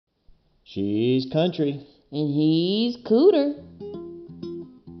She's country. And he's cooter.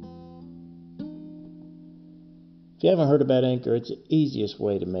 If you haven't heard about Anchor, it's the easiest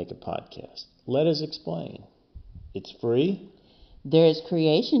way to make a podcast. Let us explain. It's free. There's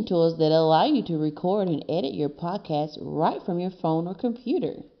creation tools that allow you to record and edit your podcast right from your phone or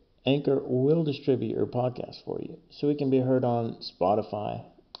computer. Anchor will distribute your podcast for you, so it can be heard on Spotify,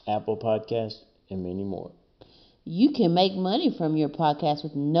 Apple Podcasts, and many more. You can make money from your podcast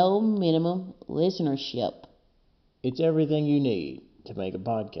with no minimum listenership. It's everything you need to make a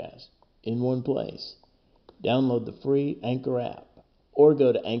podcast in one place. Download the free Anchor app or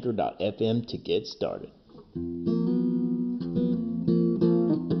go to anchor.fm to get started.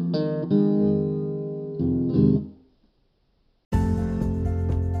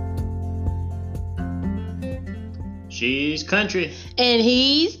 She's country. And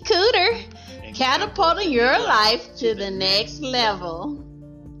he's cooter. Catapulting your life to the next level.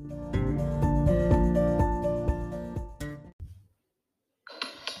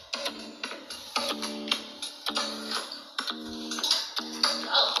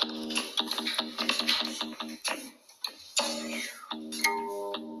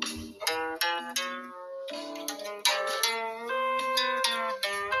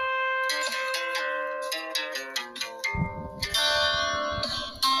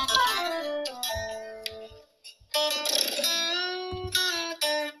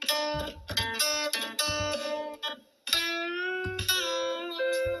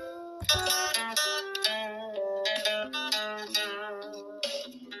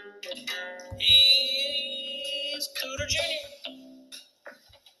 He's Cooter Jr.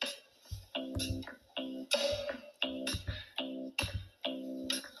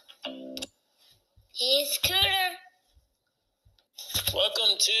 He's Cooter.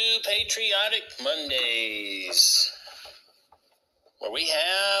 Welcome to Patriotic Mondays, where we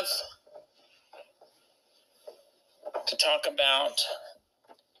have to talk about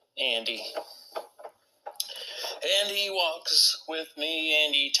Andy. And he walks with me,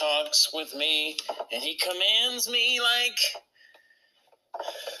 and he talks with me, and he commands me like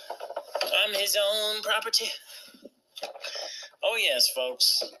I'm his own property. Oh yes,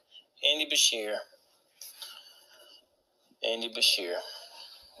 folks, Andy Beshear. Andy Beshear.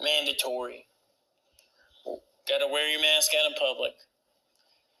 Mandatory. Got to wear your mask out in public.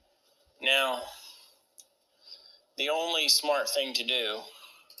 Now, the only smart thing to do,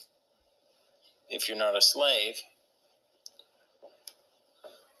 if you're not a slave,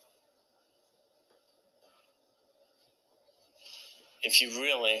 if you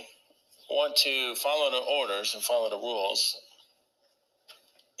really want to follow the orders and follow the rules,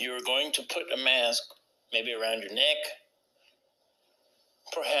 you're going to put a mask maybe around your neck,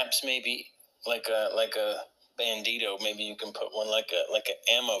 perhaps maybe like a bandito. Maybe you can put one like an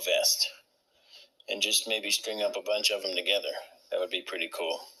ammo vest, and just maybe string up a bunch of them together. That would be pretty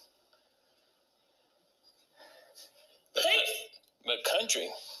cool. But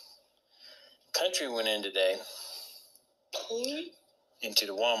country went in today into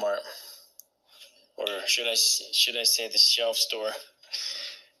the Walmart, or should I say the shelf store,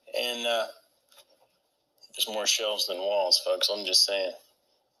 and there's more shelves than walls, folks. I'm just saying.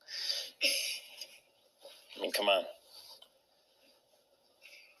 I mean, come on.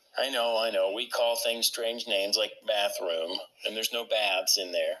 I know. We call things strange names like bathroom, and there's no baths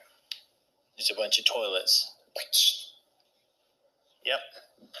in there. There's a bunch of toilets. Yep.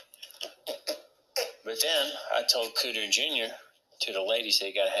 But then I told Cooter Jr. to the lady, say,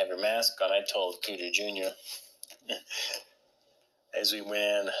 you got to have your mask on. I told Cooter Jr. as we went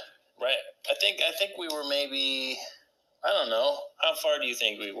in. Right. I think we were maybe, I don't know. How far do you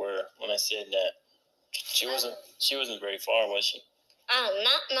think we were when I said that? She wasn't very far, was she? I do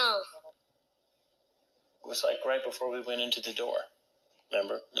not know. It was like right before we went into the door.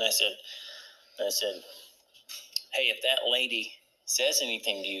 Remember? And I said, hey, if that lady says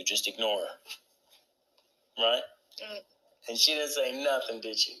anything to you, just ignore her. Right? Mm. And she didn't say nothing,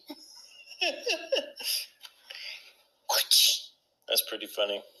 did she? That's pretty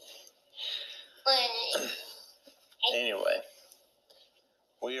funny. Anyway,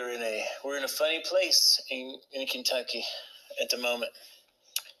 we're in a funny place in Kentucky at the moment.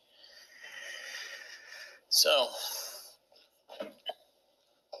 So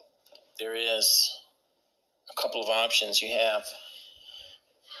there is a couple of options you have.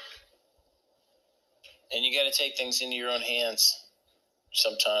 And you got to take things into your own hands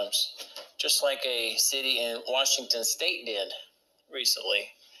sometimes. Just like a city in Washington State did recently.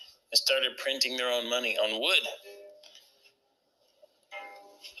 They started printing their own money on wood.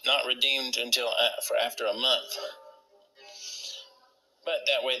 Not redeemed until after a month. But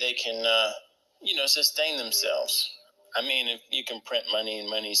that way they can, sustain themselves. I mean, if you can print money and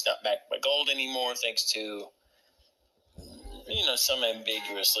money's not backed by gold anymore, thanks to, some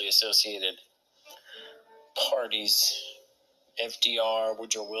ambiguously associated parties, FDR,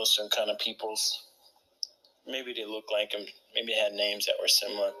 Woodrow Wilson kind of peoples. Maybe they look like them. Maybe they had names that were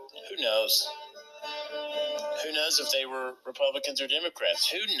similar. Who knows? Who knows if they were Republicans or Democrats?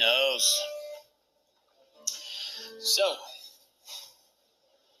 Who knows? So,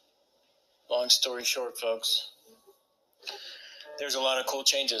 long story short, folks, there's a lot of cool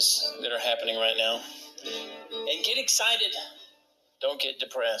changes that are happening right now. And get excited. Don't get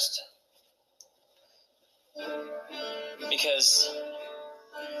depressed. Because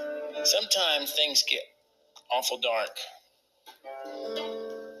sometimes things get awful dark.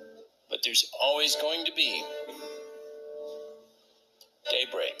 But there's always going to be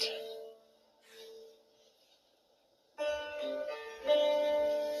daybreak.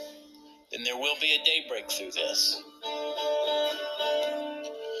 Then there will be a daybreak through this.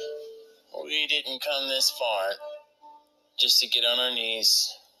 We didn't come this far just to get on our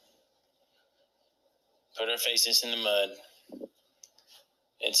knees, put our faces in the mud,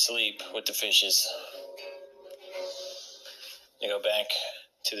 and sleep with the fishes. And go back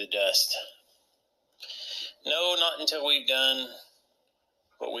to the dust. No, not until we've done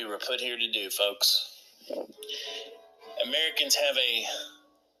what we were put here to do, folks. Americans have a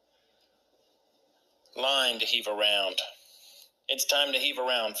line to heave around. It's time to heave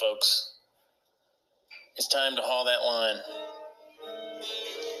around, folks. It's time to haul that line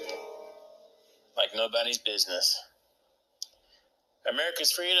like nobody's business.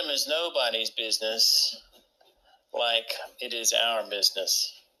 America's freedom is nobody's business like it is our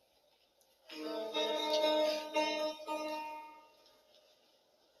business.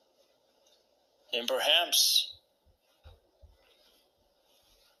 And perhaps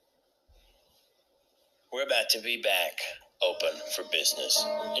we're about to be back open for business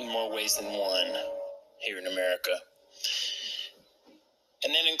in more ways than one here in America.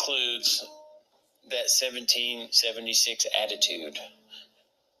 And that includes that 1776 attitude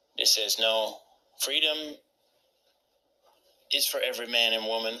that says, no, freedom is for every man and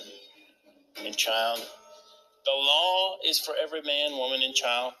woman and child. The law is for every man, woman, and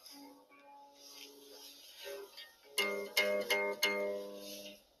child.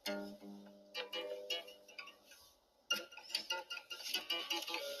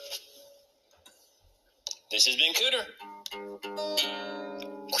 This has been Cooter.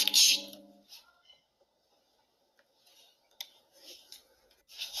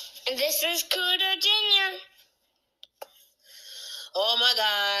 And this is Cooter Jr. Oh my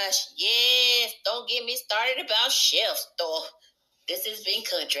gosh, yes, don't get me started about chefs, though. This has been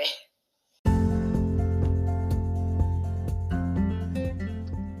Country.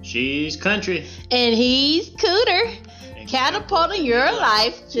 She's country. And he's Cooter, catapulting your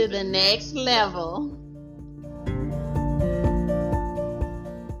life to the next level.